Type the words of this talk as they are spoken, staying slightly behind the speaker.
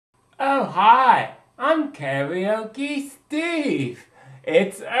Oh, hi, I'm Karaoke Steve.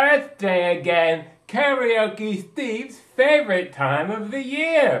 It's Earth Day again, Karaoke Steve's favorite time of the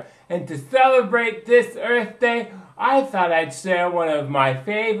year. And to celebrate this Earth Day, I thought I'd share one of my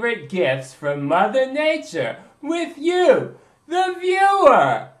favorite gifts from Mother Nature with you, the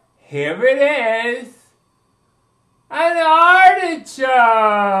viewer. Here it is. An artichoke!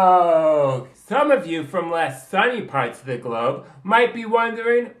 Some of you from less sunny parts of the globe might be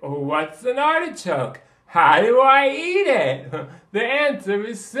wondering, what's an artichoke? How do I eat it? The answer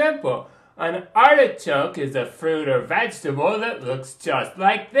is simple. An artichoke is a fruit or vegetable that looks just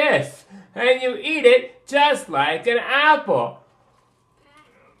like this, and you eat it just like an apple.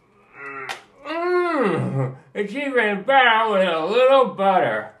 It's even better with a little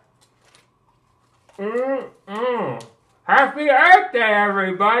butter. Happy Earth Day,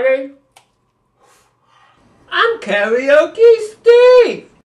 everybody! I'm Karaoke Steve!